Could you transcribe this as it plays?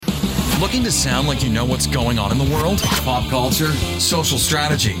Looking to sound like you know what's going on in the world? Pop culture, social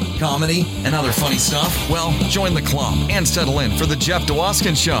strategy, comedy, and other funny stuff? Well, join the club and settle in for The Jeff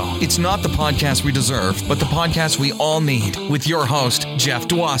Dwoskin Show. It's not the podcast we deserve, but the podcast we all need, with your host, Jeff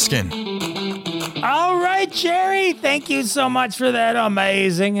Dwoskin. All right, Jerry, thank you so much for that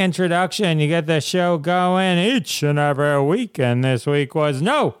amazing introduction. You get the show going each and every week, and this week was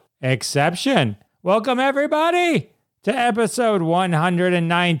no exception. Welcome, everybody, to episode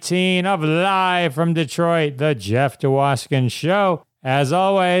 119 of Live from Detroit, The Jeff Dwoskin Show. As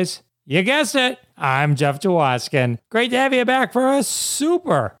always, you guessed it, I'm Jeff Dwoskin. Great to have you back for a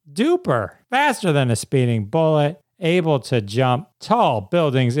super duper, faster than a speeding bullet, able to jump tall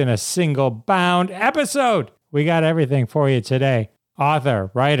buildings in a single bound episode. We got everything for you today. Author,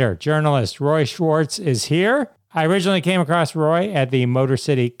 writer, journalist Roy Schwartz is here. I originally came across Roy at the Motor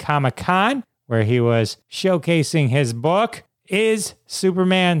City Comic-Con, where he was showcasing his book, Is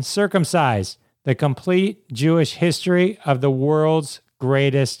Superman Circumcised? The Complete Jewish History of the World's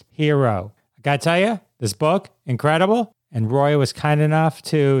Greatest Hero. I gotta tell you, this book, incredible. And Roy was kind enough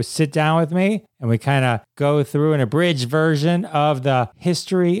to sit down with me, and we kind of go through an abridged version of the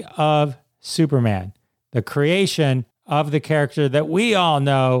history of Superman, the creation of the character that we all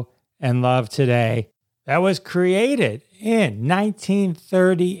know and love today, that was created in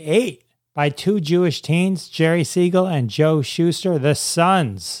 1938 by two Jewish teens, Jerry Siegel and Joe Shuster, the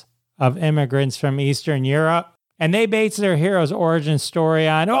sons of immigrants from Eastern Europe. And they based their hero's origin story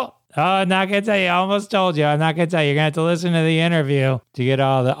on, I'm not going to tell you. I almost told you. I'm not going to tell you. You're going to have to listen to the interview to get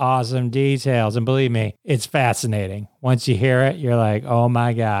all the awesome details. And believe me, it's fascinating. Once you hear it, you're like, oh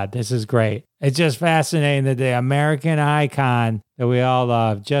my God, this is great. It's just fascinating that the American icon that we all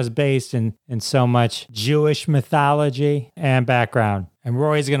love, just based in so much Jewish mythology and background. And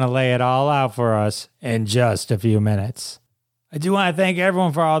Roy's going to lay it all out for us in just a few minutes. I do want to thank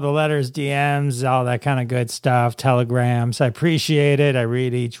everyone for all the letters, DMs, all that kind of good stuff, telegrams. I appreciate it. I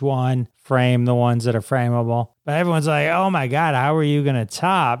read each one, frame the ones that are frameable. But everyone's like, oh my God, how are you going to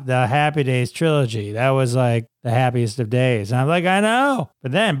top the Happy Days trilogy? That was like the happiest of days. And I'm like, I know.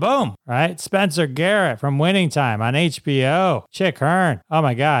 But then, boom, right? Spencer Garrett from Winning Time on HBO. Chick Hearn. Oh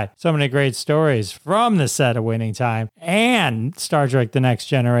my God. So many great stories from the set of Winning Time. And Star Trek The Next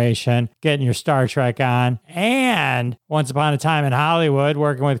Generation. Getting your Star Trek on. And Once Upon a Time in Hollywood,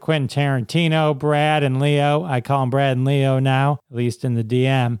 working with Quentin Tarantino, Brad and Leo. I call them Brad and Leo now, at least in the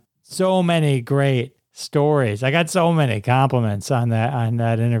DM. So many great stories. I got so many compliments on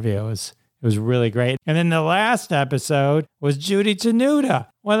that interview. It was really great. And then the last episode was Judy Tenuta,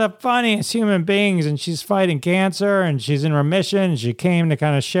 one of the funniest human beings, and she's fighting cancer and she's in remission. She came to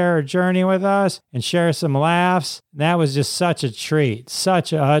kind of share her journey with us and share some laughs. And that was just such a treat,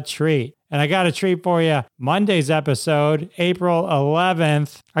 such a treat. And I got a treat for you. Monday's episode, April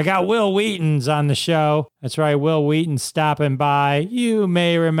 11th. I got Will Wheaton's on the show. That's right, Will Wheaton stopping by. You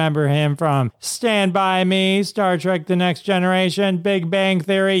may remember him from Stand By Me, Star Trek The Next Generation, Big Bang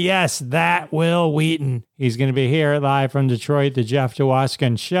Theory. Yes, that Will Wheaton. He's going to be here live from Detroit, The Jeff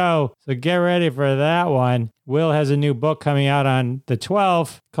Dwoskin Show. So get ready for that one. Will has a new book coming out on the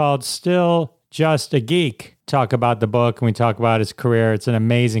 12th called Still Just a Geek. Talk about the book and we talk about his career. It's an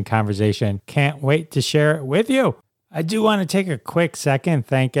amazing conversation. Can't wait to share it with you. I do want to take a quick second and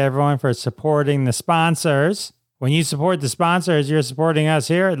thank everyone for supporting the sponsors. When you support the sponsors, you're supporting us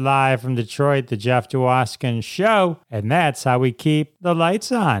here at Live from Detroit, The Jeff Dwoskin Show, and that's how we keep the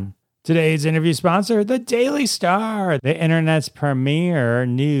lights on. Today's interview sponsor, The Daily Star, the internet's premier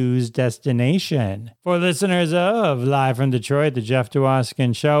news destination. For listeners of Live from Detroit, The Jeff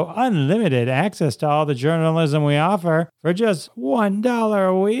Dwoskin Show, unlimited access to all the journalism we offer for just $1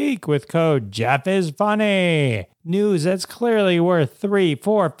 a week with code JEFFISFUNNY. News that's clearly worth $3,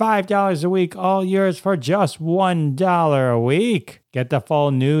 $4, $5 a week, all yours for just $1 a week. Get the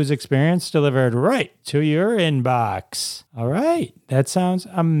full news experience delivered right to your inbox. All right, that sounds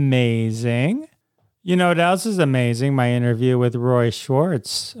amazing. You know what else is amazing? My interview with Roy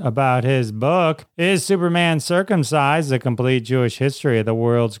Schwartz about his book, Is Superman Circumcised? The Complete Jewish History of the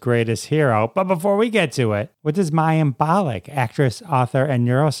World's Greatest Hero. But before we get to it, what does Mayim Bialik, actress, author, and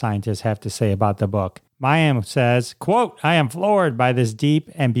neuroscientist, have to say about the book? Mayim says, quote, I am floored by this deep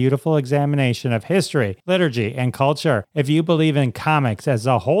and beautiful examination of history, liturgy, and culture. If you believe in comics as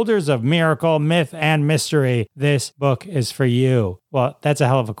the holders of miracle, myth, and mystery, this book is for you. Well, that's a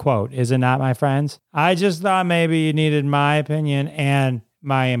hell of a quote, is it not, my friends? I just thought maybe you needed my opinion and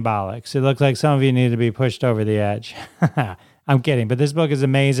Mayim Bialik's. It looks like some of you need to be pushed over the edge. I'm kidding, but this book is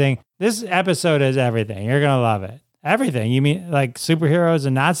amazing. This episode is everything. You're going to love it. Everything. You mean like superheroes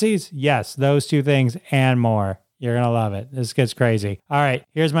and Nazis? Yes, those two things and more. You're going to love it. This gets crazy. All right,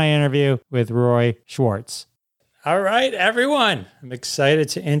 here's my interview with Roy Schwartz. All right, everyone. I'm excited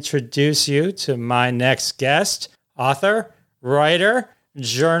to introduce you to my next guest, author, writer,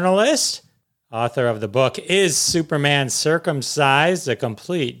 journalist, author of the book, Is Superman Circumcised? A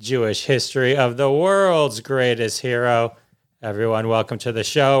Complete Jewish History of the World's Greatest Hero. Everyone, welcome to the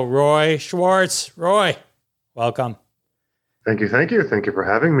show, Roy Schwartz. Roy, welcome. Thank you. Thank you for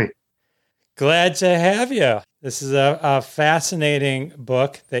having me. Glad to have you. This is a fascinating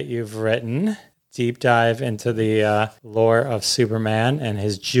book that you've written. Deep dive into the lore of Superman and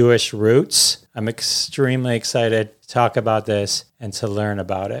his Jewish roots. I'm extremely excited to talk about this and to learn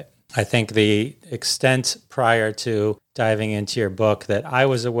about it. I think the extent prior to diving into your book that I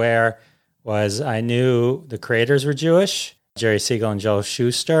was aware was I knew the creators were Jewish, Jerry Siegel and Joel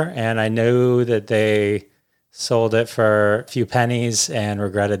Shuster, and I knew that they sold it for a few pennies and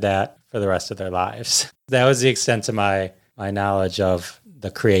regretted that for the rest of their lives. That was the extent of my knowledge of the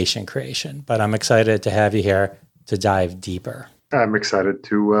creation. But I'm excited to have you here to dive deeper. I'm excited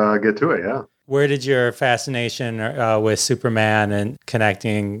to get to it, yeah. Where did your fascination with Superman and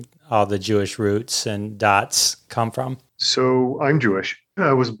connecting all the Jewish roots and dots come from? So I'm Jewish.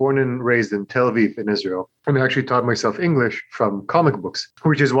 I was born and raised in Tel Aviv in Israel, and I actually taught myself English from comic books,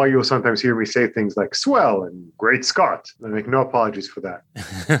 which is why you'll sometimes hear me say things like swell and great Scott. I make no apologies for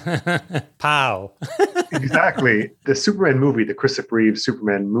that. Pow. Exactly. The Superman movie, the Christopher Reeve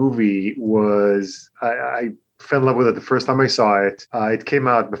Superman movie was, I fell in love with it the first time I saw it. It came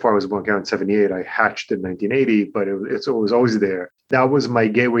out before I was born, in 78. I hatched in 1980, but it was always there. That was my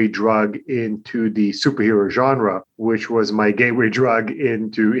gateway drug into the superhero genre, which was my gateway drug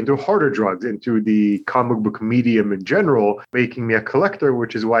into harder drugs, into the comic book medium in general, making me a collector,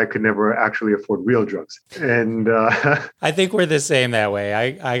 which is why I could never actually afford real drugs. And I think we're the same that way.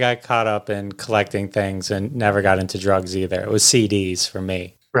 I got caught up in collecting things and never got into drugs either. It was CDs for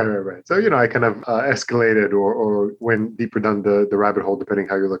me. Right. So, I kind of escalated or went deeper down the rabbit hole, depending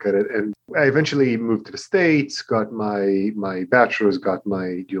how you look at it. And I eventually moved to the States, got my bachelor's, got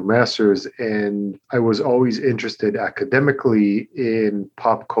my dual master's, and I was always interested academically in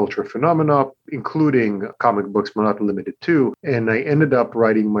pop culture phenomena, including comic books, but not limited to. And I ended up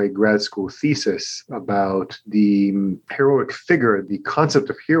writing my grad school thesis about the heroic figure, the concept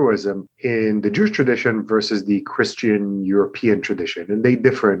of heroism in the Jewish tradition versus the Christian European tradition. And they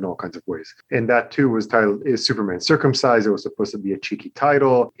differ in all kinds of ways. And that too was titled Is Superman Circumcised? It was supposed to be a cheeky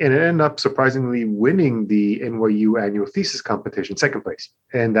title. And it ended up surprisingly winning the NYU annual thesis competition, second place.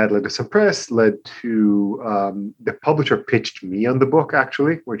 And that led to some press, led to the publisher pitched me on the book,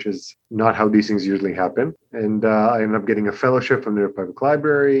 actually, which is not how these things usually happen. And I ended up getting a fellowship from the Public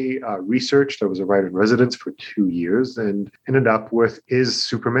Library, researched. I was a writer in residence for 2 years and ended up with Is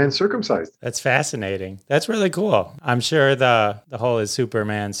Superman Circumcised? That's fascinating. That's really cool. I'm sure the whole Is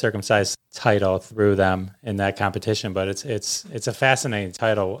Superman Circumcised title threw them in that competition, but it's a fascinating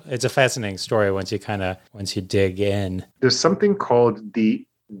title. It's a fascinating story once you dig in. There's something called the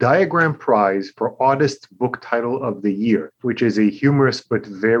Diagram Prize for Oddest Book Title of the Year, which is a humorous but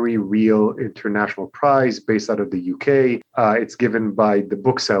very real international prize based out of the UK. It's given by The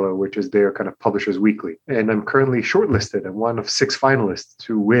Bookseller, which is their kind of Publishers Weekly. And I'm currently shortlisted. I'm one of 6 finalists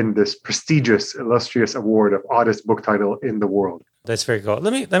to win this prestigious, illustrious award of Oddest Book Title in the world. That's very cool.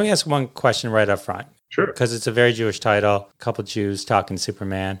 Let me ask one question right up front. Sure. Because it's a very Jewish title, a couple Jews talking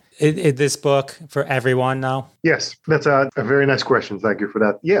Superman. Is this book for everyone now? Yes, that's a very nice question. Thank you for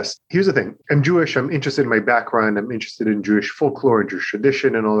that. Yes. Here's the thing. I'm Jewish. I'm interested in my background. I'm interested in Jewish folklore and Jewish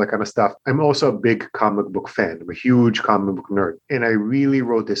tradition and all that kind of stuff. I'm also a big comic book fan. I'm a huge comic book nerd. And I really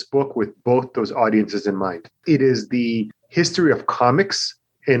wrote this book with both those audiences in mind. It is the history of comics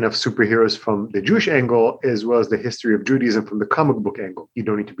and of superheroes from the Jewish angle, as well as the history of Judaism from the comic book angle. You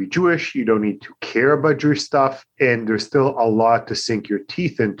don't need to be Jewish. You don't need to care about Jewish stuff. And there's still a lot to sink your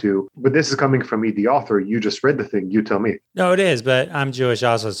teeth into. But this is coming from me, the author. You just read the thing. You tell me. No, it is. But I'm Jewish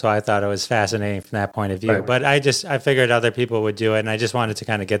also, so I thought it was fascinating from that point of view. Right. But I figured other people would do it. And I just wanted to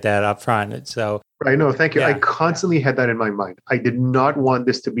kind of get that up front. So I know. Thank you. Yeah. I constantly had that in my mind. I did not want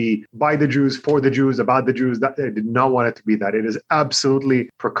this to be by the Jews, for the Jews, about the Jews. I did not want it to be that. It is absolutely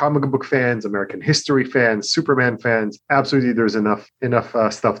for comic book fans, American history fans, Superman fans. Absolutely, there's enough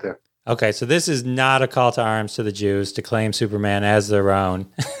stuff there. Okay, so this is not a call to arms to the Jews to claim Superman as their own.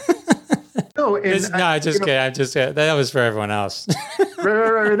 No, and No, just kidding. I'm just kidding. That was for everyone else.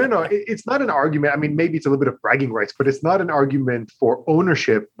 right. No. It's not an argument. I mean, maybe it's a little bit of bragging rights, but it's not an argument for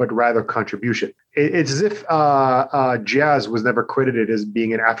ownership, but rather contribution. It's as if jazz was never credited as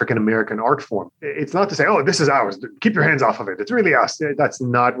being an African-American art form. It's not to say, oh, this is ours. Keep your hands off of it. It's really us. That's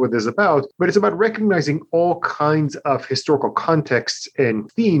not what this is about. But it's about recognizing all kinds of historical contexts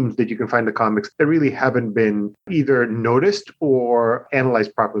and themes that you can find in the comics that really haven't been either noticed or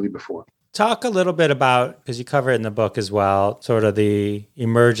analyzed properly before. Talk a little bit about, because you cover it in the book as well, sort of the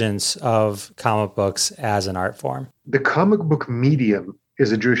emergence of comic books as an art form. The comic book medium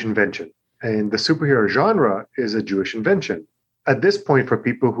is a Jewish invention, and the superhero genre is a Jewish invention. At this point, for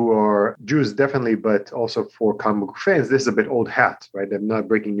people who are Jews, definitely, but also for comic book fans, this is a bit old hat, right? I'm not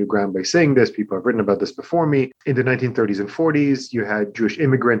breaking new ground by saying this. People have written about this before me. In the 1930s and 40s, you had Jewish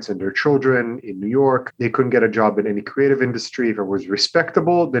immigrants and their children in New York. They couldn't get a job in any creative industry. If it was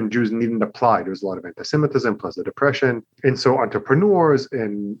respectable, then Jews needn't apply. There was a lot of anti-Semitism plus the Depression. And so entrepreneurs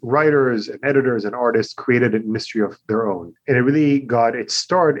and writers and editors and artists created an industry of their own. And it really got its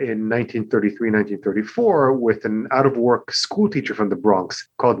start in 1933, 1934 with an out-of-work school teacher from the Bronx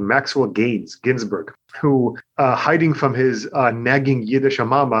called Maxwell Ginsberg, who, hiding from his nagging Yiddish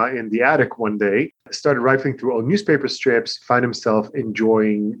mama in the attic one day, started rifling through old newspaper strips, found himself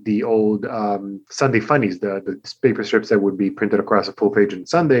enjoying the old Sunday funnies, the paper strips that would be printed across a full page on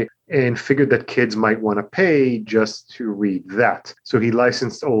Sunday, and figured that kids might want to pay just to read that. So he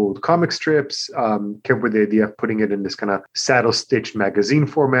licensed old comic strips, came up with the idea of putting it in this kind of saddle-stitched magazine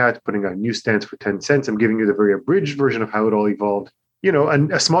format, putting on newsstands for 10 cents. I'm giving you the very abridged version of how it all evolved. You know,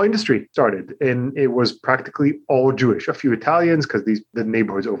 and a small industry started, and it was practically all Jewish. A few Italians, because the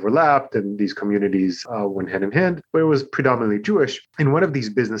neighborhoods overlapped and these communities went hand in hand, but it was predominantly Jewish. And one of these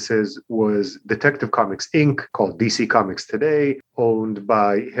businesses was Detective Comics Inc., called DC Comics Today, owned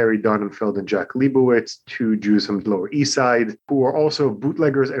by Harry Donenfeld and Jack Leibowitz, two Jews from the Lower East Side, who were also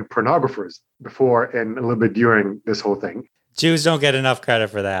bootleggers and pornographers before and a little bit during this whole thing. Jews don't get enough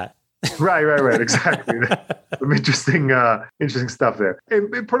credit for that. Right. Exactly. Some interesting stuff there.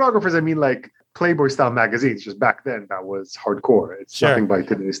 And pornographers, I mean, like Playboy style magazines, just back then, that was hardcore. It's nothing by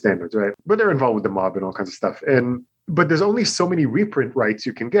today's standards, right? But they're involved with the mob and all kinds of stuff. But there's only so many reprint rights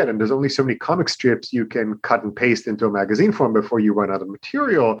you can get, and there's only so many comic strips you can cut and paste into a magazine form before you run out of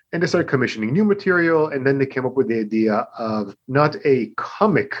material. And they started commissioning new material, and then they came up with the idea of not a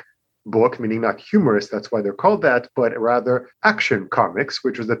comic book, meaning not humorous, that's why they're called that, but rather Action Comics,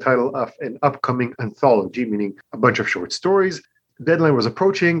 which was the title of an upcoming anthology, meaning a bunch of short stories. Deadline was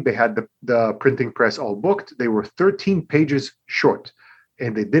approaching. They had the printing press all booked. They were 13 pages short,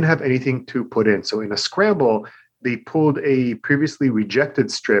 and they didn't have anything to put in. So in a scramble, they pulled a previously rejected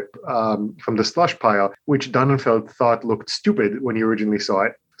strip from the slush pile, which Donenfeld thought looked stupid when he originally saw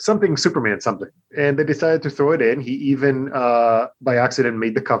it. Superman. And they decided to throw it in. He even, by accident,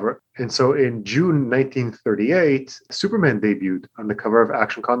 made the cover. And so in June 1938, Superman debuted on the cover of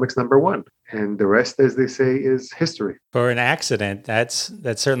Action Comics #1. And the rest, as they say, is history. For an accident, that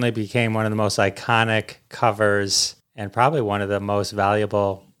certainly became one of the most iconic covers and probably one of the most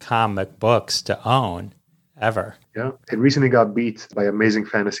valuable comic books to own ever. Yeah, it recently got beat by Amazing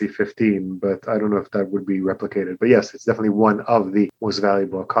Fantasy 15, but I don't know if that would be replicated. But yes, it's definitely one of the most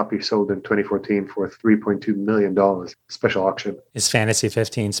valuable. A copy sold in 2014 for $3.2 million. Special auction. Is Fantasy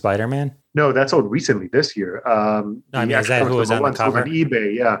 15 Spider-Man? No, that sold recently this year. Is that who was on the cover? On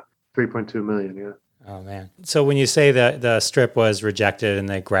eBay, yeah. $3.2 million, yeah. Oh, man. So when you say that the strip was rejected and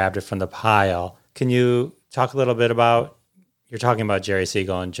they grabbed it from the pile, can you talk a little bit about, you're talking about Jerry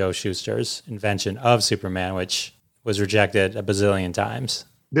Siegel and Joe Shuster's invention of Superman, which was rejected a bazillion times.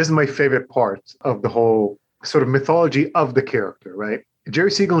 This is my favorite part of the whole sort of mythology of the character, right?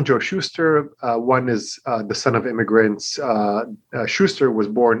 Jerry Siegel and Joe Shuster, one is the son of immigrants. Shuster was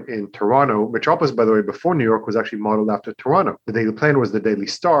born in Toronto. Metropolis, by the way, before New York, was actually modeled after Toronto. The Daily Planet was the Daily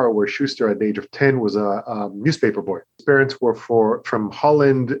Star, where Shuster, at the age of 10, was a newspaper boy. His parents were from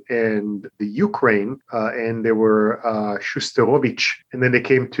Holland and the Ukraine, and they were Shusterovich. And then they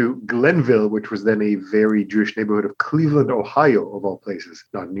came to Glenville, which was then a very Jewish neighborhood of Cleveland, Ohio, of all places.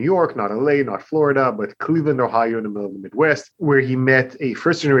 Not New York, not LA, not Florida, but Cleveland, Ohio, in the middle of the Midwest, where he met a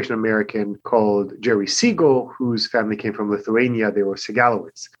first-generation American called Jerry Siegel, whose family came from Lithuania. They were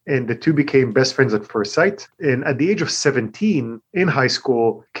Segalowitz. And the two became best friends at first sight. And at the age of 17, in high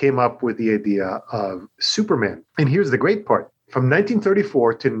school, came up with the idea of Superman. And here's the great part. From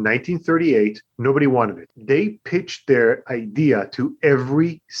 1934 to 1938, nobody wanted it. They pitched their idea to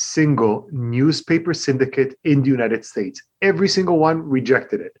every single newspaper syndicate in the United States. Every single one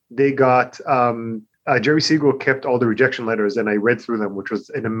rejected it. They got Jerry Siegel kept all the rejection letters, and I read through them, which was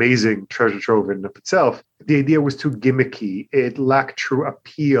an amazing treasure trove in and of itself. The idea was too gimmicky. It lacked true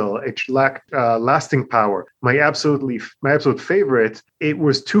appeal. It lacked lasting power. My absolute favorite, it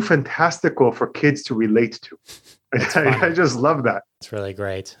was too fantastical for kids to relate to. I just love that. It's really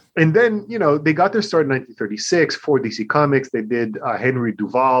great. And then, they got their start in 1936 for DC Comics. They did Henry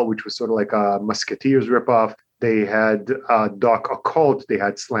Duval, which was sort of like a Musketeers ripoff. They had Doc Occult. They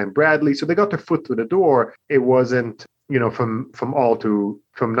had Slam Bradley. So they got their foot through the door. It wasn't, from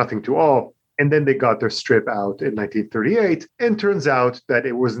nothing to all. And then they got their strip out in 1938. And turns out that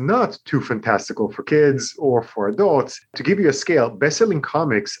it was not too fantastical for kids or for adults. To give you a scale, best-selling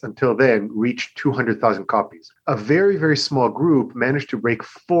comics until then reached 200,000 copies. A very, very small group managed to break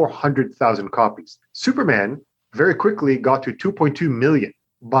 400,000 copies. Superman very quickly got to 2.2 million.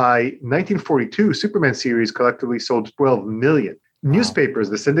 By 1942, Superman series collectively sold 12 million. Wow. Newspapers,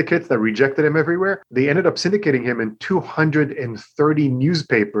 the syndicates that rejected him everywhere, they ended up syndicating him in 230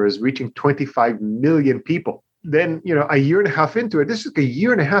 newspapers, reaching 25 million people. Then, a year and a half into it, this is a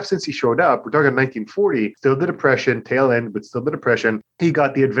year and a half since he showed up. We're talking 1940, still the Depression, tail end, but still the Depression. He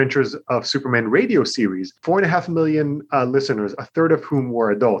got the Adventures of Superman radio series, 4.5 million listeners, a third of whom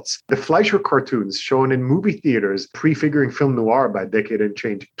were adults. The Fleischer cartoons shown in movie theaters, prefiguring film noir by a decade and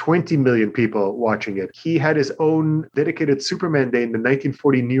change, 20 million people watching it. He had his own dedicated Superman Day in the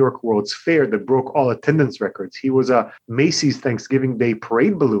 1940 New York World's Fair that broke all attendance records. He was a Macy's Thanksgiving Day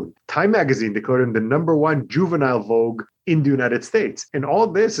parade balloon. Time magazine declared him the #1 juvenile Vogue in the United States. And all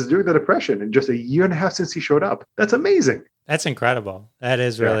this is during the Depression and just a year and a half since he showed up. That's amazing. That's incredible. That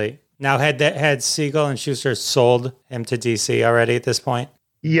is really... Now, had Siegel and Schuster sold him to DC already at this point?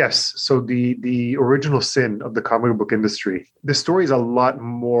 Yes. So the original sin of the comic book industry, the story is a lot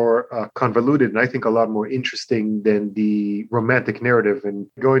more convoluted and I think a lot more interesting than the romantic narrative. And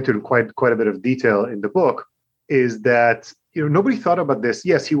going into quite a bit of detail in the book is that nobody thought about this.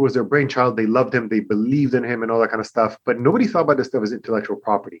 Yes, he was their brainchild. They loved him. They believed in him and all that kind of stuff. But nobody thought about this stuff as intellectual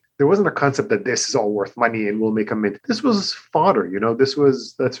property. There wasn't a concept that this is all worth money and we'll make a mint. This was fodder.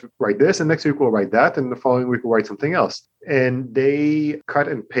 Let's write this and next week we'll write that. And the following week we'll write something else. And they cut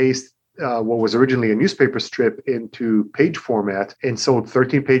and paste what was originally a newspaper strip into page format and sold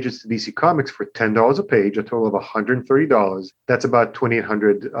 13 pages to DC Comics for $10 a page, a total of $130. That's about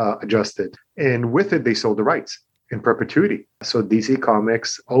 $2,800 adjusted. And with it, they sold the rights in perpetuity. So DC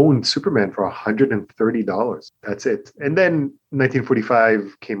Comics owned Superman for $130. That's it. And then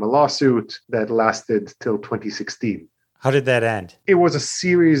 1945 came a lawsuit that lasted till 2016. How did that end? It was a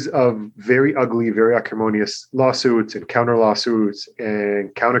series of very ugly, very acrimonious lawsuits and counter lawsuits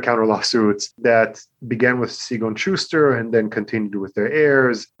and counter lawsuits that began with Siegel and Schuster and then continued with their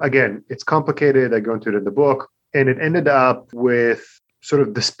heirs. Again, it's complicated. I go into it in the book. And it ended up with sort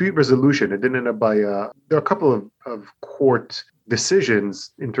of dispute resolution. It didn't end up by there are a couple of court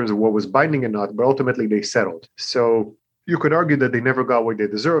decisions in terms of what was binding and not, but ultimately they settled. So you could argue that they never got what they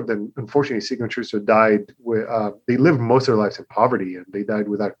deserved. And unfortunately, Siegel and Schuster died with, they lived most of their lives in poverty and they died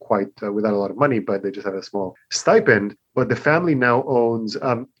without a lot of money, but they just had a small stipend. But the family now owns,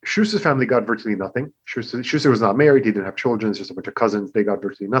 Schuster's family got virtually nothing. Schuster was not married. He didn't have children. It's just a bunch of cousins. They got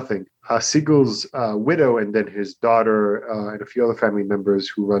virtually nothing. Siegel's widow and then his daughter and a few other family members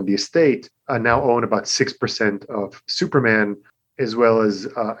who run the estate now own about 6% of Superman, as well as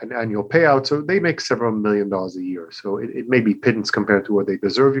an annual payout. So they make several $1 million a year. So it may be pittance compared to what they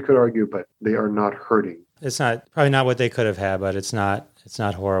deserve, you could argue, but they are not hurting. It's probably not what they could have had, but it's not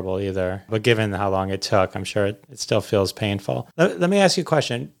horrible either. But given how long it took, I'm sure it still feels painful. Let me ask you a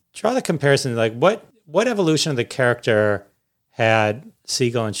question. Draw the comparison, like what evolution of the character had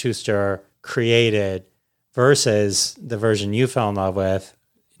Siegel and Schuster created versus the version you fell in love with,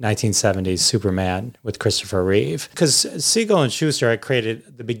 1970s Superman with Christopher Reeve? Because Siegel and Schuster had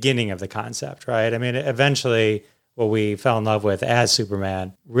created the beginning of the concept, right? I mean, eventually what we fell in love with as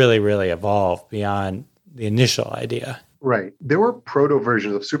Superman really, really evolved beyond the initial idea. Right. There were proto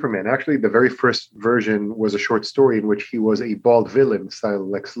versions of Superman. Actually, the very first version was a short story in which he was a bald villain style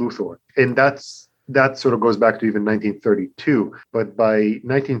Lex Luthor. And that sort of goes back to even 1932. But by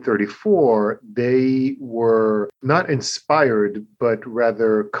 1934, they were not inspired, but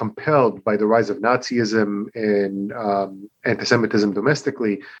rather compelled by the rise of Nazism and anti-Semitism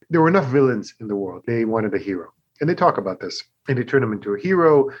domestically. There were enough villains in the world. They wanted a hero. And they talk about this. and they turn him into a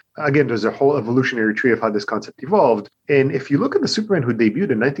hero. Again, there's a whole evolutionary tree of how this concept evolved. And if you look at the Superman who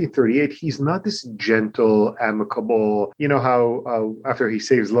debuted in 1938, he's not this gentle, amicable, you know how after he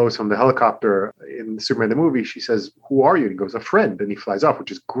saves Lois from the helicopter in Superman the movie, she says, "Who are you?" And he goes, "A friend." And he flies off,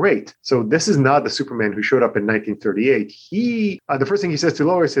 which is great. So this is not the Superman who showed up in 1938. The first thing he says to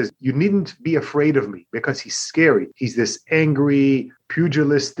Lois is, "You needn't be afraid of me," because he's scary. He's this angry,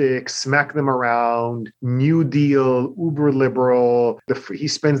 pugilistic, smack them around, New Deal, uber liberal. He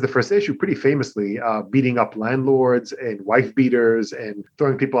spends the first issue pretty famously beating up landlords and wife beaters and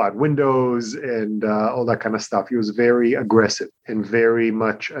throwing people out windows and all that kind of stuff. He was very aggressive and very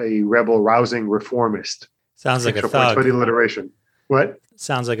much a rebel, rousing reformist. Sounds like a thug. By the alliteration. What?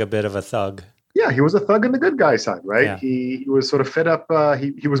 Sounds like a bit of a thug. Yeah, he was a thug on the good guy side, right? Yeah. He was sort of fed up.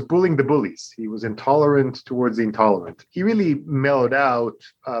 He was bullying the bullies. He was intolerant towards the intolerant. He really mellowed out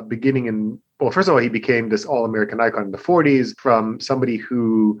beginning in, well, first of all, he became this all-American icon in the 40s, from somebody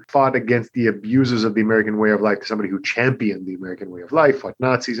who fought against the abusers of the American way of life to somebody who championed the American way of life, fought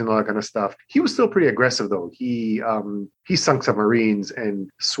Nazis and all that kind of stuff. He was still pretty aggressive, though. He sunk submarines and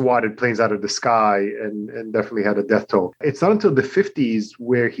swatted planes out of the sky and definitely had a death toll. It's not until the 50s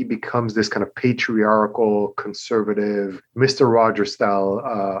where he becomes this kind of patriarchal, conservative, Mr. Rogers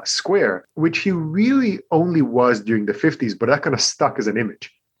style square, which he really only was during the 50s, but that kind of stuck as an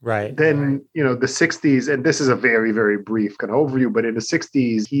image. Right. Then, the 60s, and this is a very, very brief kind of overview, but in the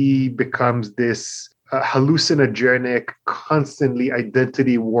 60s, he becomes this hallucinogenic, constantly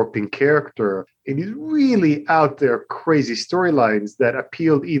identity warping character. And these really out there crazy storylines that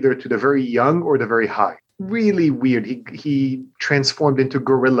appealed either to the very young or the very high. Really weird. He transformed into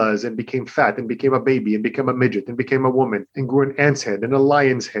gorillas and became fat and became a baby and became a midget and became a woman and grew an ant's head and a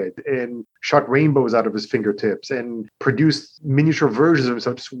lion's head and shot rainbows out of his fingertips and produced miniature versions of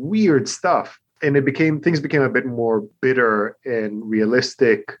himself. Just weird stuff. And things became a bit more bitter and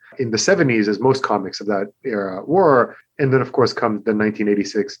realistic in the 70s, as most comics of that era were. And then, of course, comes the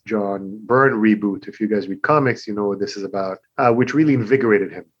 1986 John Byrne reboot. If you guys read comics, you know what this is about, which really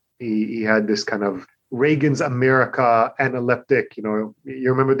invigorated him. He had this kind of Reagan's America analeptic, you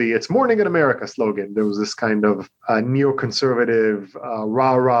remember the "It's Morning in America" slogan. There was this kind of neoconservative,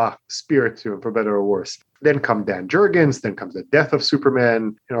 rah-rah spirit to him, for better or worse. Then come Dan Jurgens, then comes the death of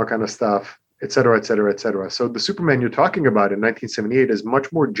Superman, all kind of stuff, et cetera, et cetera, et cetera. So the Superman you're talking about in 1978 is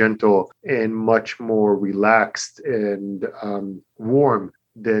much more gentle and much more relaxed and warm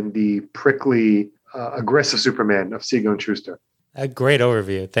than the prickly, aggressive Superman of Siegel and Schuster. A great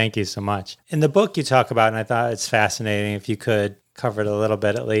overview. Thank you so much. In the book you talk about, and I thought it's fascinating, if you could cover it a little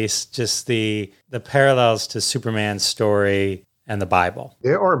bit at least, just the parallels to Superman's story and the Bible.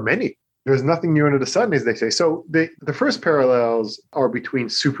 There are many. There's nothing new under the sun, as they say. So the first parallels are between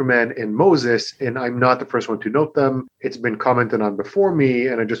Superman and Moses, and I'm not the first one to note them. It's been commented on before me,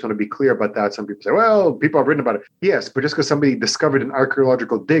 and I just want to be clear about that. Some people say, well, people have written about it. Yes, but just because somebody discovered an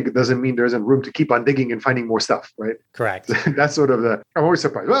archaeological dig doesn't mean there isn't room to keep on digging and finding more stuff, right? Correct. That's sort of I'm always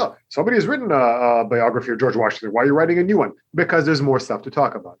surprised. Well, somebody has written a biography of George Washington. Why are you writing a new one? Because there's more stuff to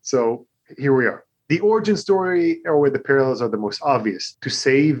talk about. So here we are. The origin story, or where the parallels are the most obvious. To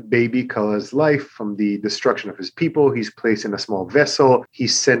save baby Kala's life from the destruction of his people, he's placed in a small vessel.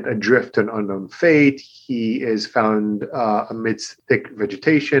 He's sent adrift to an unknown fate. He is found amidst thick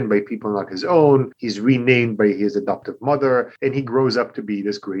vegetation by people not his own. He's renamed by his adoptive mother, and he grows up to be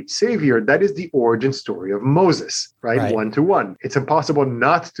this great savior. That is the origin story of Moses, right? One to one. It's impossible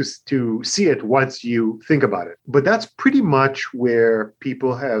not to see it once you think about it. But that's pretty much where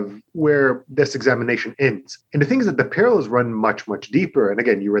this examination ends. And the thing is that the parallels run much, much deeper. And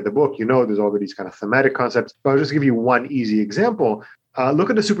again, you read the book, there's all of these kind of thematic concepts. But I'll just give you one easy example.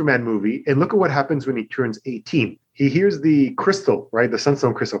 Look at the Superman movie and look at what happens when he turns 18. He hears the crystal, right? The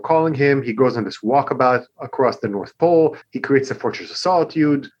Sunstone Crystal calling him. He goes on this walkabout across the North Pole. He creates the Fortress of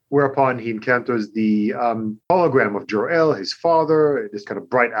Solitude, whereupon he encounters the hologram of Jor-El, his father, this kind of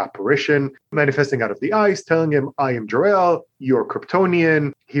bright apparition manifesting out of the ice, telling him, I am Jor-El, you're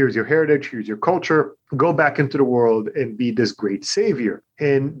Kryptonian, here's your heritage, here's your culture, go back into the world and be this great savior.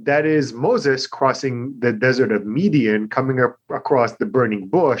 And that is Moses crossing the desert of Midian, coming up across the burning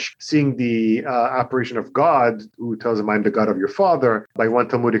bush, seeing the apparition of God, who tells him, I'm the God of your father. By one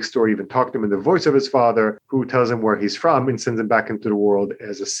Talmudic story, even talked to him in the voice of his father, who tells him where he's from and sends him back into the world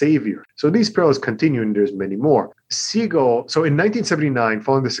as a savior. So these parallels continue, and there's many more. Siegel, so in 1979,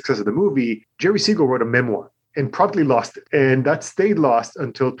 following the success of the movie, Jerry Siegel wrote a memoir. and promptly lost it. And that stayed lost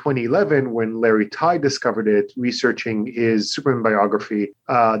until 2011 when Larry Tye discovered it, researching his Superman biography,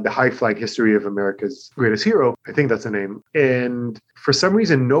 The High Flying History of America's Greatest Hero. I think that's the name. And for some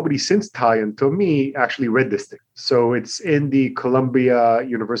reason, nobody since Tye until me actually read this thing. So it's in the Columbia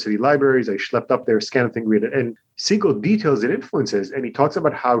University libraries. I schlepped up there, scanned the thing, read it. And Siegel details and influences, and he talks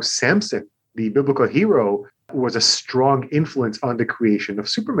about how Samson, the biblical hero, was a strong influence on the creation of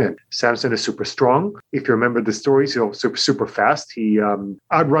Superman. Samson is super strong. If you remember the stories, he's super fast. He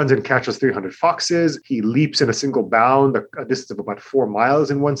outruns and catches 300 foxes. He leaps in a single bound a distance of about 4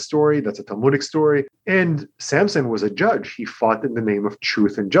 miles in one story. That's a Talmudic story. And Samson was a judge. He fought in the name of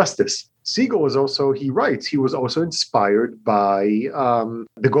truth and justice. Siegel was also, he writes, he was also inspired by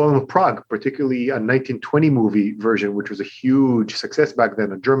The Golem of Prague, particularly a 1920 movie version, which was a huge success back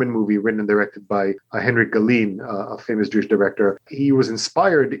then, a German movie written and directed by Henrik Galeen, a famous Jewish director. He was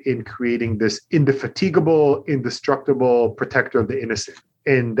inspired in creating this indefatigable, indestructible protector of the innocent.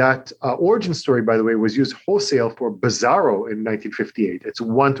 And that origin story, by the way, was used wholesale for Bizarro in 1958. It's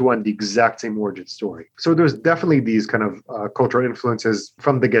one-to-one the exact same origin story. So there's definitely these kind of cultural influences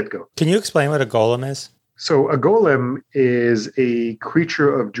from the get-go. Can you explain what a golem is? So a golem is a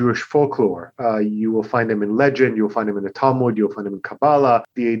creature of Jewish folklore. You will find them in legend, you'll find them in the Talmud, you'll find them in Kabbalah.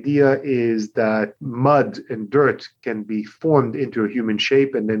 The idea is that mud and dirt can be formed into a human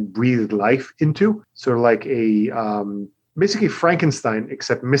shape and then breathed life into, sort of like a basically Frankenstein,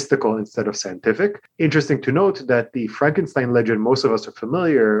 except mystical instead of scientific. Interesting to note that the Frankenstein legend most of us are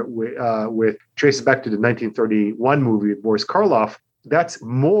familiar with traces back to the 1931 movie with Boris Karloff. That's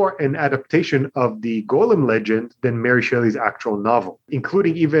more an adaptation of the Golem legend than Mary Shelley's actual novel,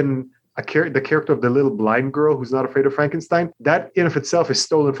 including even the character of the little blind girl who's not afraid of Frankenstein. That in of itself is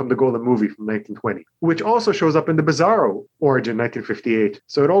stolen from the Golem movie from 1920, which also shows up in the Bizarro origin 1958.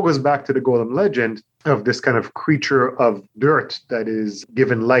 So it all goes back to the Golem legend of this kind of creature of dirt that is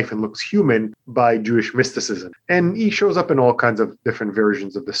given life and looks human by Jewish mysticism. And he shows up in all kinds of different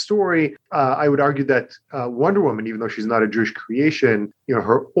versions of the story. I would argue that Wonder Woman, even though she's not a Jewish creation,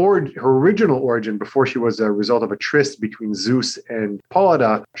 her original origin, before she was a result of a tryst between Zeus and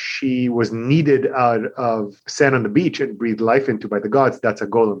Paulada, she was kneaded out of sand on the beach and breathed life into by the gods. That's a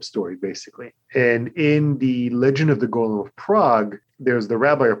golem story, basically. And in the Legend of the Golem of Prague, there's the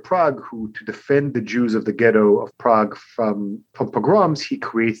rabbi of Prague who, to defend the Jews of the ghetto of Prague from pogroms, he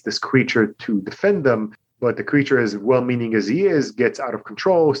creates this creature to defend them. But the creature, as well-meaning as he is, gets out of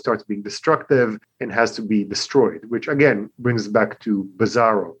control, starts being destructive, and has to be destroyed, which, again, brings back to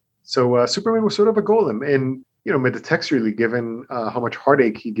Bizarro. So Superman was sort of a golem. And, metatextually, given how much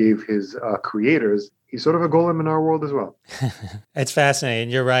heartache he gave his creators, he's sort of a golem in our world as well. It's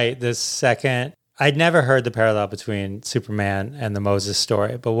fascinating. You're right. I'd never heard the parallel between Superman and the Moses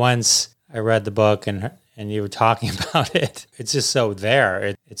story, but once I read the book and you were talking about it, it's just so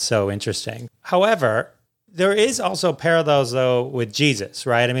there. It's so interesting. However, there is also parallels, though, with Jesus,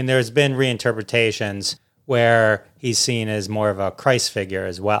 right? I mean, there's been reinterpretations where he's seen as more of a Christ figure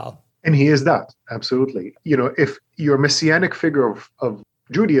as well. And he is that, absolutely. If you're a messianic figure of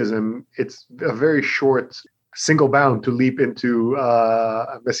Judaism, it's a very short single bound to leap into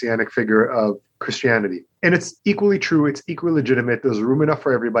a messianic figure of Christianity. And it's equally true. It's equally legitimate. There's room enough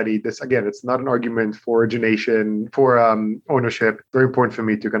for everybody. This, again, it's not an argument for origination, for ownership. Very important for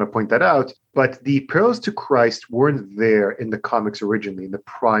me to kind of point that out. But the parallels to Christ weren't there in the comics originally, in the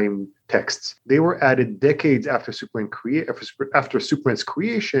prime texts. They were added decades after Superman's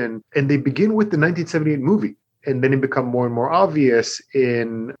creation, and they begin with the 1978 movie. And then it become more and more obvious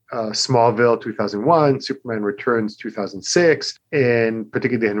in Smallville 2001, Superman Returns 2006, and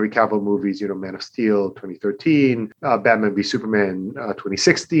particularly the Henry Cavill movies, Man of Steel 2013, Batman v Superman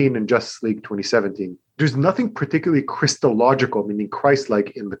 2016, and Justice League 2017. There's nothing particularly Christological, meaning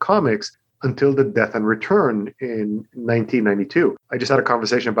Christ-like, in the comics until the death and return in 1992. I just had a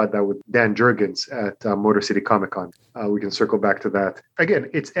conversation about that with Dan Jurgens at Motor City Comic Con. We can circle back to that. Again,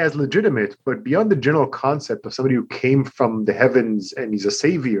 it's as legitimate, but beyond the general concept of somebody who came from the heavens and he's a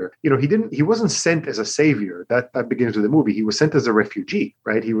savior, he wasn't sent as a savior. That begins with the movie. He was sent as a refugee,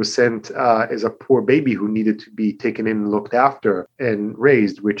 right? He was sent as a poor baby who needed to be taken in and looked after and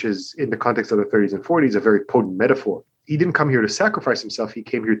raised, which is, in the context of the 30s and 40s, a very potent metaphor. He didn't come here to sacrifice himself. He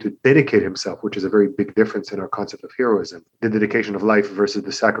came here to dedicate himself, which is a very big difference in our concept of heroism, the dedication of life versus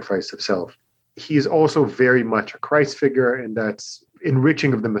the sacrifice of self. He is also very much a Christ figure, and that's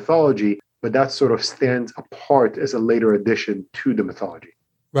enriching of the mythology, but that sort of stands apart as a later addition to the mythology.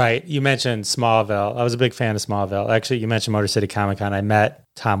 Right. You mentioned Smallville. I was a big fan of Smallville. Actually, you mentioned Motor City Comic Con. I met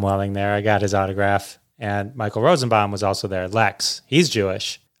Tom Welling there. I got his autograph. And Michael Rosenbaum was also there. Lex. He's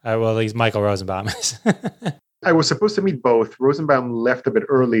Jewish. Well, at least Michael Rosenbaum is. I was supposed to meet both. Rosenbaum left a bit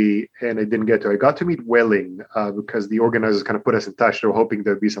early and I didn't get to. I got to meet Welling because the organizers kind of put us in touch. They were hoping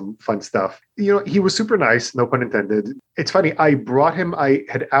there'd be some fun stuff. He was super nice, no pun intended. It's funny, I brought him, I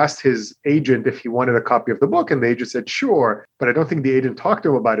had asked his agent if he wanted a copy of the book and the agent said, sure, but I don't think the agent talked to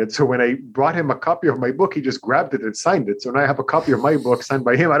him about it. So when I brought him a copy of my book, he just grabbed it and signed it. So now I have a copy of my book signed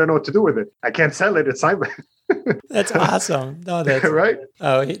by him. I don't know what to do with it. I can't sell it. It's signed by That's awesome. No, that's right.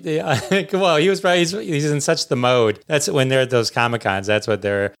 Oh, well, he was right. He's in such the mode. That's when they're at those Comic Cons. That's what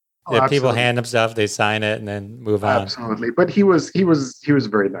they're. People hand him stuff, they sign it, and then move on. Absolutely, but he was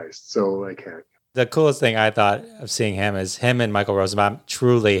very nice. So I can't. The coolest thing I thought of seeing him is him and Michael Rosenbaum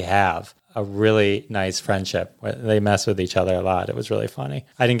truly have a really nice friendship. They mess with each other a lot. It was really funny.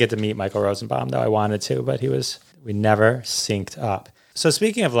 I didn't get to meet Michael Rosenbaum though. I wanted to, but we never synced up. So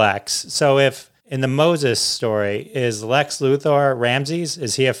speaking of Lex, so if in the Moses story, is Lex Luthor Ramses?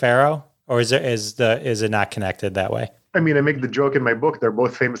 Is he a pharaoh, or is it not connected that way? I mean, I make the joke in my book. They're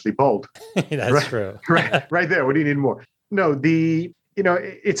both famously bald. That's true. right there. What do you need more? No,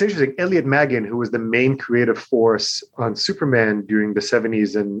 it's interesting. Elliot Maggin, who was the main creative force on Superman during the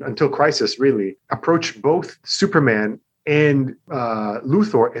 70s and until Crisis, really, approached both Superman and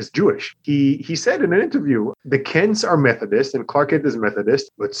Luthor as Jewish. He said in an interview, the Kents are Methodist and Clark Kent is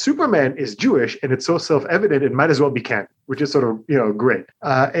Methodist, but Superman is Jewish and it's so self-evident it might as well be canon, which is sort of, great.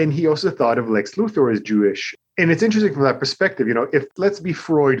 And he also thought of Lex Luthor as Jewish. And it's interesting from that perspective, if let's be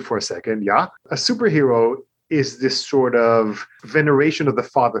Freud for a second, yeah? A superhero is this sort of veneration of the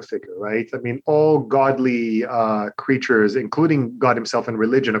father figure, right? I mean, all godly creatures, including God himself and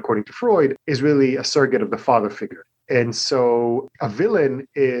religion, according to Freud, is really a surrogate of the father figure. And so a villain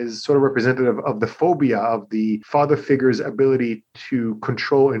is sort of representative of the phobia of the father figure's ability to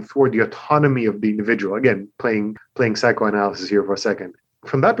control and thwart the autonomy of the individual. Again, playing psychoanalysis here for a second.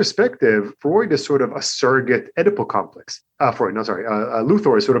 From that perspective, Freud is sort of a surrogate Oedipal complex.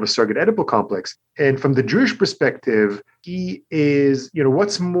 Luthor is sort of a surrogate Oedipal complex. And from the Jewish perspective, he is,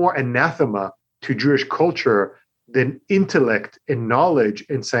 what's more anathema to Jewish culture than intellect and knowledge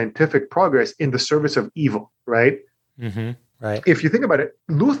and scientific progress in the service of evil, right? Mm-hmm. Right. If you think about it,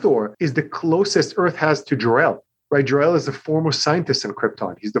 Luthor is the closest Earth has to Jor-El, right? Jor-El is the foremost scientist in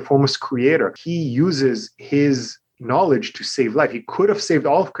Krypton. He's the foremost creator. He uses his knowledge to save life. He could have saved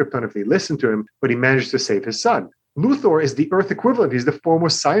all of Krypton if they listened to him, but he managed to save his son. Luthor is the Earth equivalent. He's the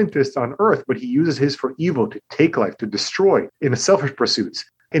foremost scientist on Earth, but he uses his for evil, to take life, to destroy in selfish pursuits.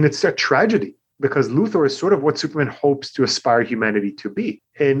 And it's a tragedy because Luthor is sort of what Superman hopes to aspire humanity to be.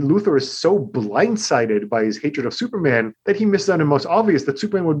 And Luthor is so blindsided by his hatred of Superman that he misses on the most obvious, that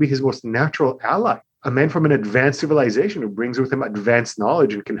Superman would be his most natural ally. A man from an advanced civilization who brings with him advanced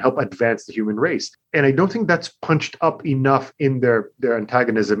knowledge and can help advance the human race. And I don't think that's punched up enough in their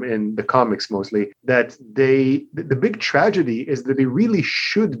antagonism in the comics mostly, that the big tragedy is that they really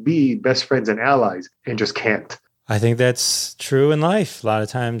should be best friends and allies and just can't. I think that's true in life. A lot of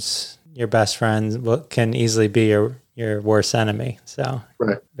times your best friend can easily be your worst enemy. So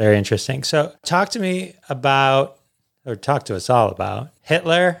right. Very interesting. So talk to us all about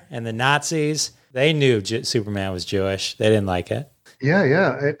Hitler and the Nazis. They knew Superman was Jewish. They didn't like it.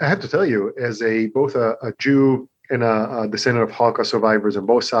 Yeah. I have to tell you, as both a Jew and a descendant of Holocaust survivors on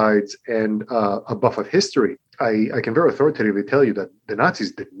both sides and a buff of history, I can very authoritatively tell you that the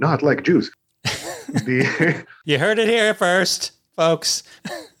Nazis did not like Jews. You heard it here first, folks.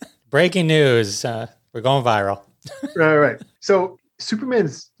 Breaking news. We're going viral. Right. So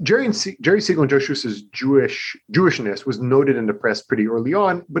Superman's Jerry Siegel and Joe Shuster's Jewishness was noted in the press pretty early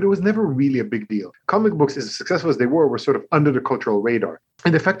on, but it was never really a big deal. Comic books, as successful as they were sort of under the cultural radar.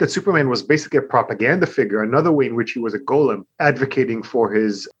 And the fact that Superman was basically a propaganda figure, another way in which he was a golem, advocating for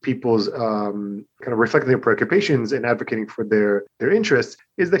his people's kind of reflecting their preoccupations and advocating for their interests,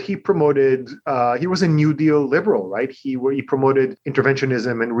 is that he promoted, he was a New Deal liberal, right? He promoted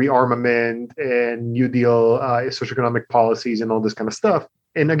interventionism and rearmament and New Deal socioeconomic policies and all this kind of stuff.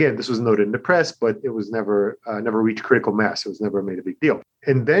 And again, this was noted in the press, but it was never reached critical mass. It was never made a big deal.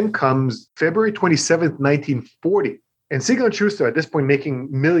 And then comes February 27th, 1940. And Siegel and Shuster, at this point, making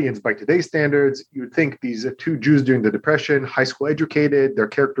millions by today's standards. You'd think these are two Jews during the Depression, high school educated. Their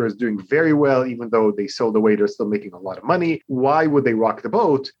character is doing very well, even though they sold away, they're still making a lot of money. Why would they rock the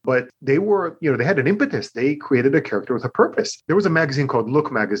boat? But they were, they had an impetus. They created a character with a purpose. There was a magazine called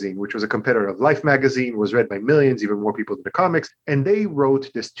Look Magazine, which was a competitor of Life magazine, was read by millions, even more people than the comics. And they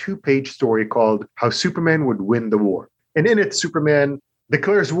wrote this 2-page story called How Superman Would Win the War. And in it, Superman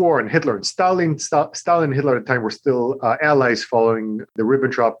declares war on Hitler and Stalin. Stalin and Hitler at the time were still allies following the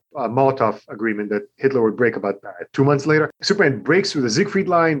Ribbentrop-Molotov agreement that Hitler would break about 2 months later. Superman breaks through the Siegfried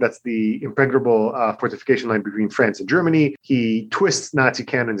Line. That's the impregnable fortification line between France and Germany. He twists Nazi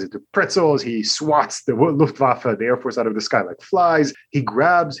cannons into pretzels. He swats the Luftwaffe, the Air Force, out of the sky like flies. He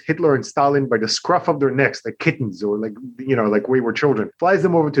grabs Hitler and Stalin by the scruff of their necks like kittens or like wayward children, flies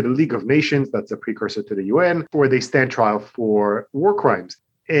them over to the League of Nations, that's a precursor to the UN, where they stand trial for war crimes.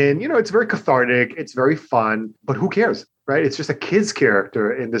 And, it's very cathartic. It's very fun, but who cares, right? It's just a kid's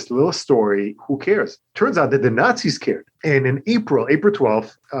character in this little story. Who cares? Turns out that the Nazis cared. And in April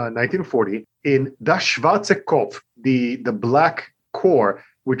 12th, 1940, in Das Schwarze Kopf, the Black Corps,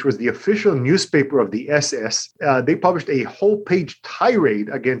 which was the official newspaper of the SS, they published a whole-page tirade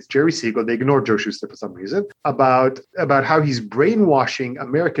against Jerry Siegel. They ignored Joe Shuster for some reason, about how he's brainwashing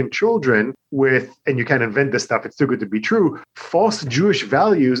American children with, and you can't invent this stuff, it's too good to be true, false Jewish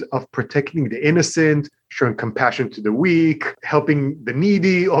values of protecting the innocent, showing compassion to the weak, helping the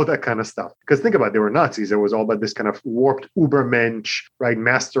needy, all that kind of stuff. Because think about it, they were Nazis. It was all about this kind of warped Ubermensch, right?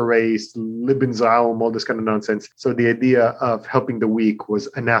 Master race, Lebensraum, all this kind of nonsense. So the idea of helping the weak was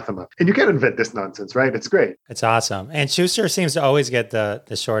anathema. And you can't invent this nonsense, right? It's great. It's awesome. And Schuster seems to always get the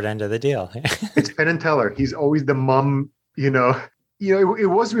short end of the deal. It's Penn and Teller. He's always the mum, it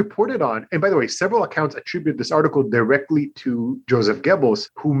was reported on, and by the way, several accounts attribute this article directly to Joseph Goebbels,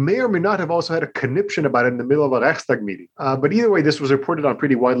 who may or may not have also had a conniption about it in the middle of a Reichstag meeting. But either way, this was reported on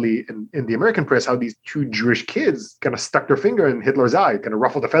pretty widely in the American press, how these two Jewish kids kind of stuck their finger in Hitler's eye, kind of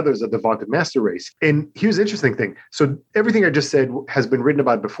ruffled the feathers of the vaunted master race. And here's the interesting thing. So everything I just said has been written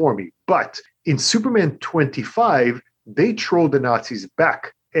about before me, but in Superman 25, they trolled the Nazis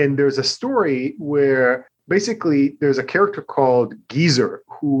back. And there's a story where basically, there's a character called Geezer,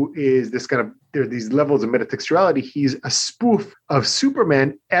 who is this kind of, there are these levels of metatextuality. He's a spoof of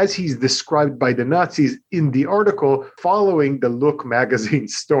Superman as he's described by the Nazis in the article following the Look magazine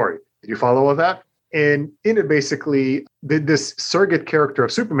story. Did you follow all that? And in it, basically, this surrogate character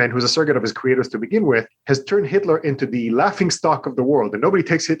of Superman, who's a surrogate of his creators to begin with, has turned Hitler into the laughingstock of the world, and nobody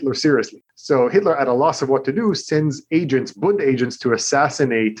takes Hitler seriously. So Hitler, at a loss of what to do, sends agents, Bund agents, to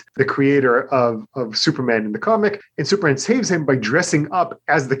assassinate the creator of Superman in the comic, and Superman saves him by dressing up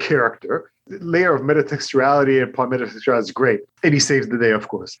as the character. The layer of metatextuality upon metatextuality is great, and he saves the day, of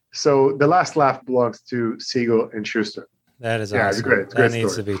course. So the last laugh belongs to Siegel and Schuster. That is awesome. It's great. It's that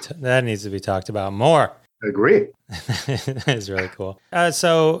great needs to be talked about more. I agree. That is really cool.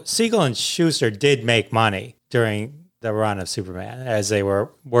 So Siegel and Schuster did make money during the run of Superman as they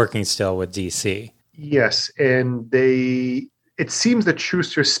were working still with DC. Yes, and it seems that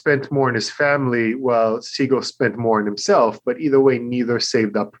Schuster spent more on his family while Siegel spent more on himself, but either way, neither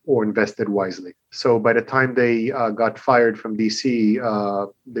saved up or invested wisely. So by the time they got fired from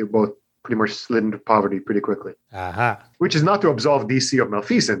DC, they both pretty much slid into poverty pretty quickly. Which is not to absolve DC of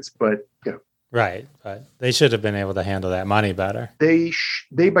malfeasance, but Right, but they should have been able to handle that money better. They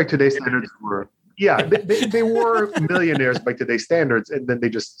by today's standards were, they were millionaires by today's standards, and then they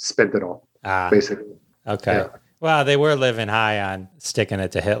just spent it all, basically. Okay. Yeah. Well, they were living high on sticking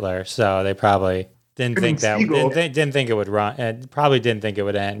it to Hitler, so they probably didn't think it would run, and probably didn't think it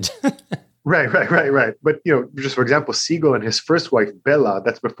would end. Right. But, just for example, Siegel and his first wife, Bella,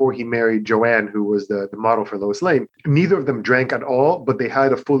 that's before he married Joanne, who was the model for Lois Lane. Neither of them drank at all, but they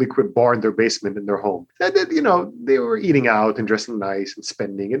had a fully equipped bar in their basement in their home. And then, they were eating out and dressing nice and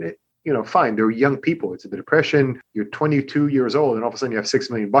spending. And fine, they're young people. It's the Depression. You're 22 years old, and all of a sudden you have $6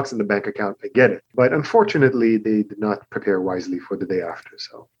 million in the bank account. I get it. But unfortunately, they did not prepare wisely for the day after.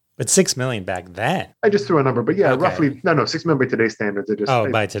 So. But $6 million back then. I just threw a number, but roughly. No, $6 million by today's standards.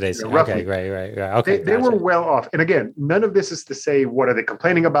 By today's standards. Okay, right. Okay, they were well off. And again, none of this is to say what are they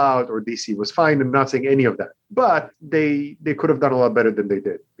complaining about or DC was fine. I'm not saying any of that, but they could have done a lot better than they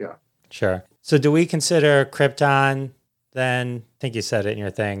did. Yeah, sure. So, do we consider Krypton then? I think you said it in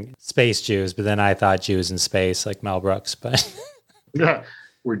your thing, space Jews, but then I thought Jews in space, like Mel Brooks, but yeah.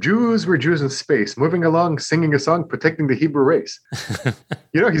 We're Jews in space, moving along, singing a song, protecting the Hebrew race.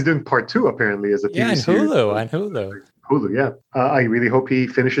 He's doing part 2, apparently, as a TV series. On Hulu. Hulu, yeah. I really hope he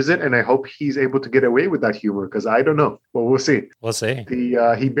finishes it, and I hope he's able to get away with that humor, because I don't know. Well, we'll see. We'll see.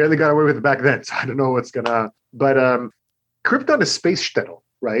 He barely got away with it back then, so I don't know what's going to... But Krypton is space shtetl,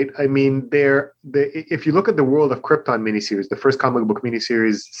 right? I mean, if you look at the World of Krypton miniseries, the first comic book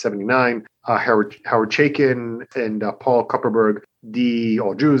miniseries, 79, Howard Chaykin and Paul Kupperberg,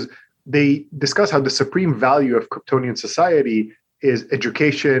 all Jews, they discuss how the supreme value of Kryptonian society is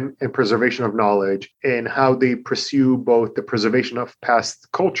education and preservation of knowledge, and how they pursue both the preservation of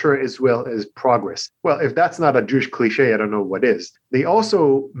past culture as well as progress. Well, if that's not a Jewish cliche, I don't know what is. They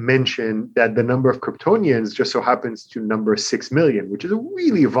also mention that the number of Kryptonians just so happens to number 6 million, which is a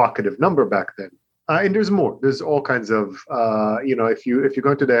really evocative number back then. And there's more. There's all kinds of, if you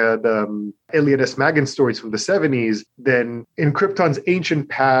go into the Elliot S. Maggin stories from the 70s, then in Krypton's ancient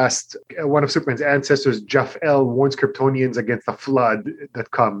past, one of Superman's ancestors, Jaf-El, warns Kryptonians against a flood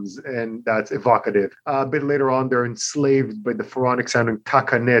that comes, and that's evocative. A bit later on, they're enslaved by the pharaonic sounding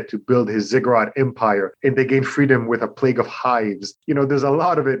Takanet to build his ziggurat empire, and they gain freedom with a plague of hives. There's a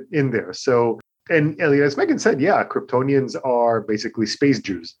lot of it in there. So, and Elliot S. Maggin said, yeah, Kryptonians are basically space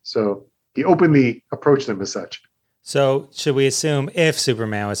Jews. So he openly approached them as such. So should we assume if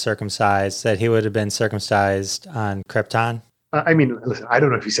Superman was circumcised, that he would have been circumcised on Krypton? Listen, I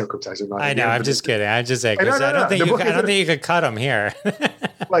don't know if he's circumcised or not. I know, I'm just kidding. I'm just saying, I don't think you could cut him here.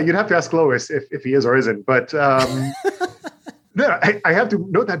 Well, you'd have to ask Lois if he is or isn't. But no, I have to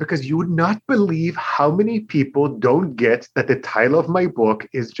note that because you would not believe how many people don't get that the title of my book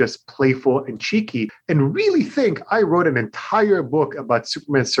is just playful and cheeky and really think I wrote an entire book about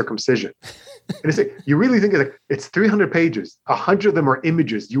Superman's circumcision. And they say, you really think it's 300 pages, 100 of them are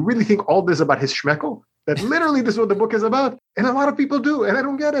images. You really think all this about his schmeckle? That literally this is what the book is about? And a lot of people do, and I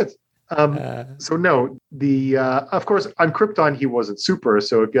don't get it. So no, of course, on Krypton, he wasn't super.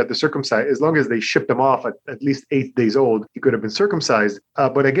 So if you had to circumcise, as long as they shipped him off at least 8 days old, he could have been circumcised.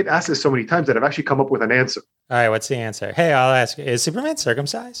 But I get asked this so many times that I've actually come up with an answer. All right, what's the answer? Hey, I'll ask you, is Superman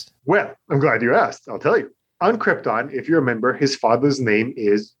circumcised? Well, I'm glad you asked. I'll tell you. On Krypton, if you remember, his father's name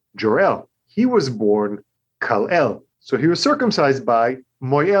is Jor-El. He was born Kal-El. So he was circumcised by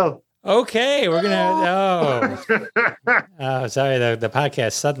Moy-El. Okay, we're oh, sorry, the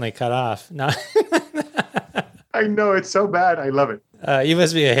podcast suddenly cut off. No, I know, it's so bad. I love it. You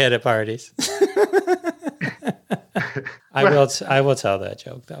must be a hit at parties. I will tell that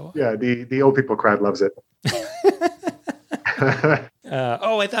joke though. Yeah, the old people crowd loves it. I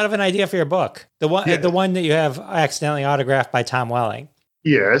thought of an idea for your book. The one that you have accidentally autographed by Tom Welling.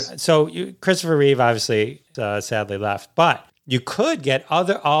 Yes. So Christopher Reeve obviously sadly left, but you could get all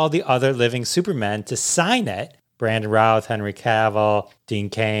the other living Supermen to sign it. Brandon Routh, Henry Cavill, Dean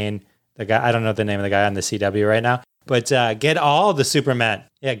Cain, the guy, I don't know the name of the guy on the CW right now, but get all the Supermen.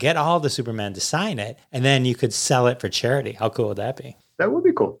 Yeah, get all the Supermen to sign it, and then you could sell it for charity. How cool would that be? That would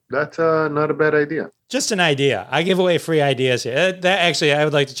be cool. That's not a bad idea. Just an idea. I give away free ideas here. I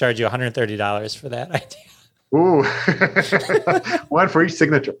would like to charge you $130 for that idea. Ooh, one for each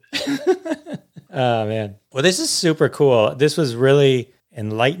signature. Oh, man. Well, this is super cool. This was really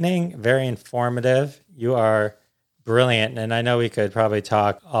enlightening, very informative. You are brilliant. And I know we could probably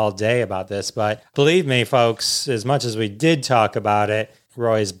talk all day about this, but believe me, folks, as much as we did talk about it,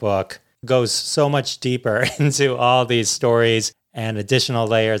 Roy's book goes so much deeper into all these stories and additional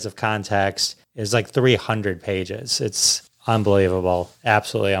layers of context. It's like 300 pages. It's unbelievable,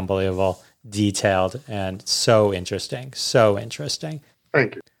 absolutely unbelievable, detailed, and so interesting. So interesting.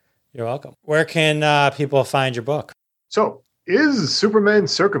 Thank you. You're welcome. Where can people find your book? So, Is Superman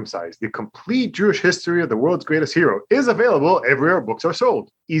Circumcised? The Complete Jewish History of the World's Greatest Hero is available everywhere books are sold.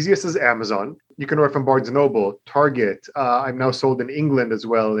 Easiest is Amazon. You can order from Barnes & Noble, Target. I'm now sold in England as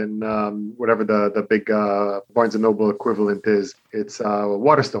well in whatever the big Barnes & Noble equivalent is. It's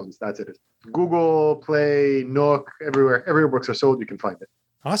Waterstones, that's it. Google, Play, Nook, everywhere books are sold, you can find it.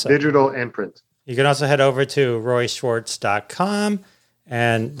 Awesome. Digital and print. You can also head over to royschwartz.com.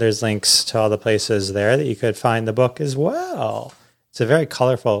 And there's links to all the places there that you could find the book as well. It's a very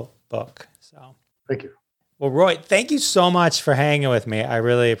colorful book. So, thank you. Well, Roy, thank you so much for hanging with me. I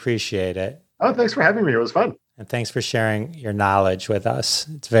really appreciate it. Oh, thanks for having me. It was fun. And thanks for sharing your knowledge with us.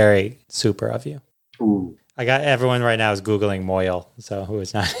 It's very super of you. Ooh. I got everyone right now is Googling Moyle. So who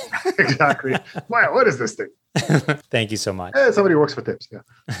is not? Exactly. Wow, what is this thing? Thank you so much. Somebody works for tips. Yeah.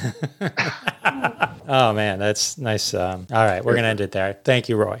 Oh, man, that's nice. All right, we're going to end it there. Thank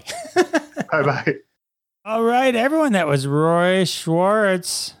you, Roy. Bye-bye. All right, everyone, that was Roy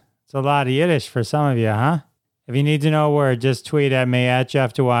Schwartz. It's a lot of Yiddish for some of you, huh? If you need to know a word, just tweet at me at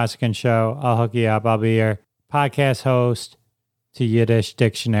Jeff Dwoskin Show. I'll hook you up. I'll be your podcast host to Yiddish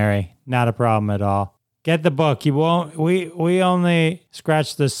dictionary. Not a problem at all. Get the book. You won't. We only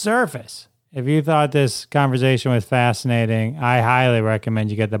scratched the surface. If you thought this conversation was fascinating, I highly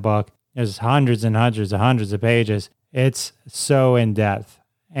recommend you get the book. There's hundreds and hundreds of pages. It's so in-depth,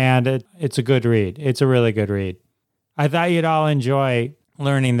 and it's a good read. It's a really good read. I thought you'd all enjoy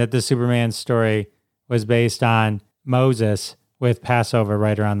learning that the Superman story was based on Moses with Passover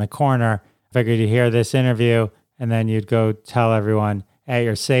right around the corner. I figured you'd hear this interview and then you'd go tell everyone at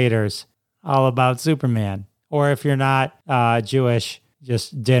your seders all about Superman. Or if you're not Jewish,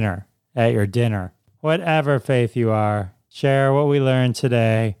 just dinner at your dinner. Whatever faith you are, share what we learned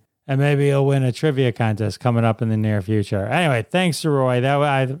today, and maybe you'll win a trivia contest coming up in the near future. Anyway, thanks to Roy.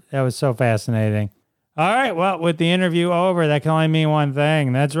 That was so fascinating. All right, well, with the interview over, that can only mean one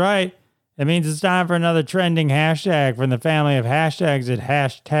thing. That's right. It means it's time for another trending hashtag from the family of hashtags at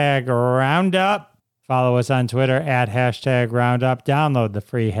hashtag Roundup. Follow us on Twitter at hashtag Roundup. Download the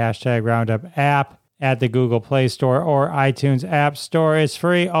free hashtag Roundup app at the Google Play Store or iTunes App Store. It's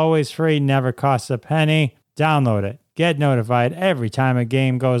free, always free, never costs a penny. Download it. Get notified every time a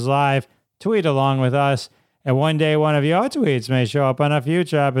game goes live. Tweet along with us. And one day, one of your tweets may show up on a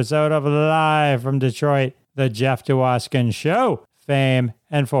future episode of Live from Detroit, The Jeff Dwoskin Show. Fame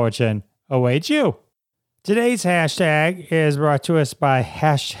and fortune await you. Today's hashtag is brought to us by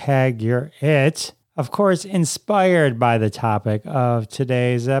hashtag You're It. Of course, inspired by the topic of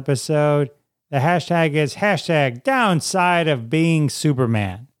today's episode. The hashtag is hashtag downside of being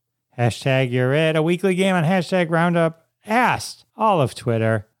Superman. Hashtag You're It, a weekly game on hashtag Roundup, asked all of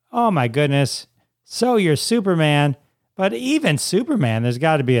Twitter, oh my goodness, so you're Superman, but even Superman, there's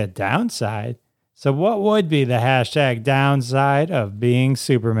got to be a downside. So what would be the hashtag downside of being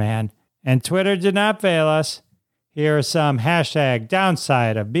Superman? And Twitter did not fail us. Here are some hashtag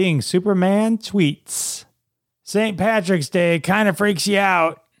downside of being Superman tweets. St. Patrick's Day kind of freaks you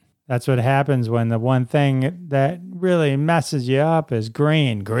out. That's what happens when the one thing that really messes you up is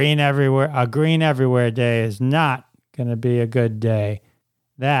green. Green everywhere. A green everywhere day is not going to be a good day.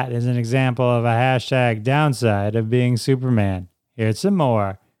 That is an example of a hashtag downside of being Superman. Here's some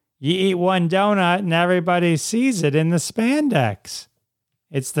more. You eat one donut and everybody sees it in the spandex.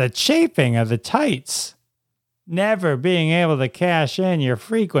 It's the chafing of the tights. Never being able to cash in your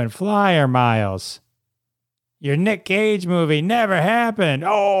frequent flyer miles. Your Nick Cage movie never happened.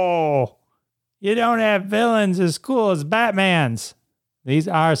 Oh, you don't have villains as cool as Batman's. These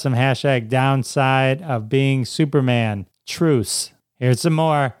are some hashtag downside of being Superman. Truce. Here's some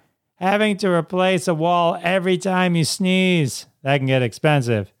more. Having to replace a wall every time you sneeze. That can get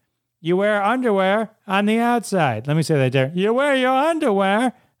expensive. You wear underwear on the outside. Let me say that there. You wear your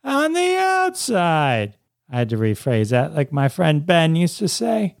underwear on the outside. I had to rephrase that like my friend Ben used to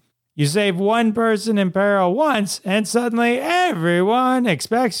say. You save one person in peril once, and suddenly everyone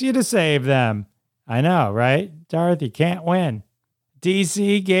expects you to save them. I know, right? Darth, you can't win.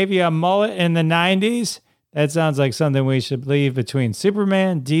 DC gave you a mullet in the 90s. That sounds like something we should leave between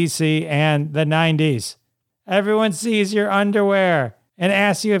Superman, DC, and the 90s. Everyone sees your underwear and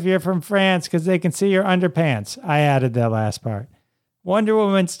asks you if you're from France because they can see your underpants. I added that last part. Wonder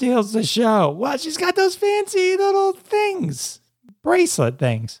Woman steals the show. Well, she's got those fancy little things, bracelet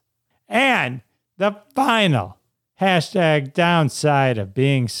things. And the final hashtag downside of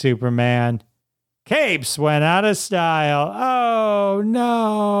being Superman. Capes went out of style. Oh,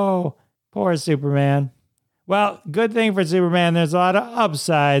 no. Poor Superman. Well, good thing for Superman, there's a lot of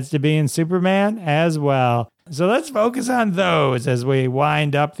upsides to being Superman as well. So let's focus on those as we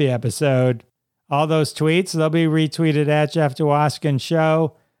wind up the episode. All those tweets, they'll be retweeted at Jeff Dwoskin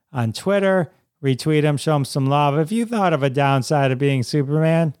Show on Twitter. Retweet them, show them some love. If you thought of a downside of being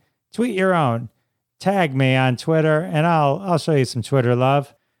Superman, tweet your own. Tag me on Twitter, and I'll show you some Twitter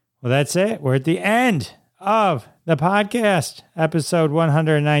love. Well, that's it. We're at the end of the podcast. Episode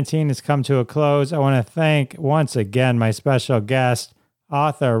 119 has come to a close. I want to thank once again my special guest,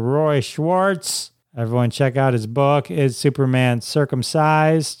 author Roy Schwartz. Everyone check out his book, Is Superman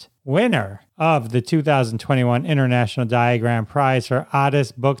Circumcised? Winner of the 2021 International Diagram Prize for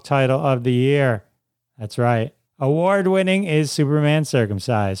Oddest Book Title of the Year. That's right. Award-winning Is Superman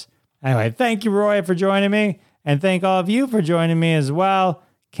Circumcised? Anyway, thank you, Roy, for joining me. And thank all of you for joining me as well.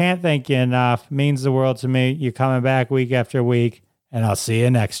 Can't thank you enough. Means the world to me. You coming back week after week. And I'll see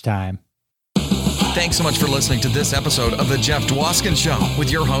you next time. Thanks so much for listening to this episode of The Jeff Dwoskin Show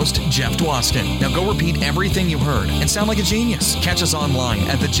with your host, Jeff Dwoskin. Now go repeat everything you heard and sound like a genius. Catch us online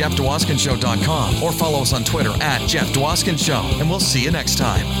at thejeffdwoskinshow.com or follow us on Twitter at Jeff Dwoskin Show. And we'll see you next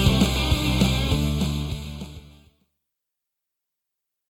time.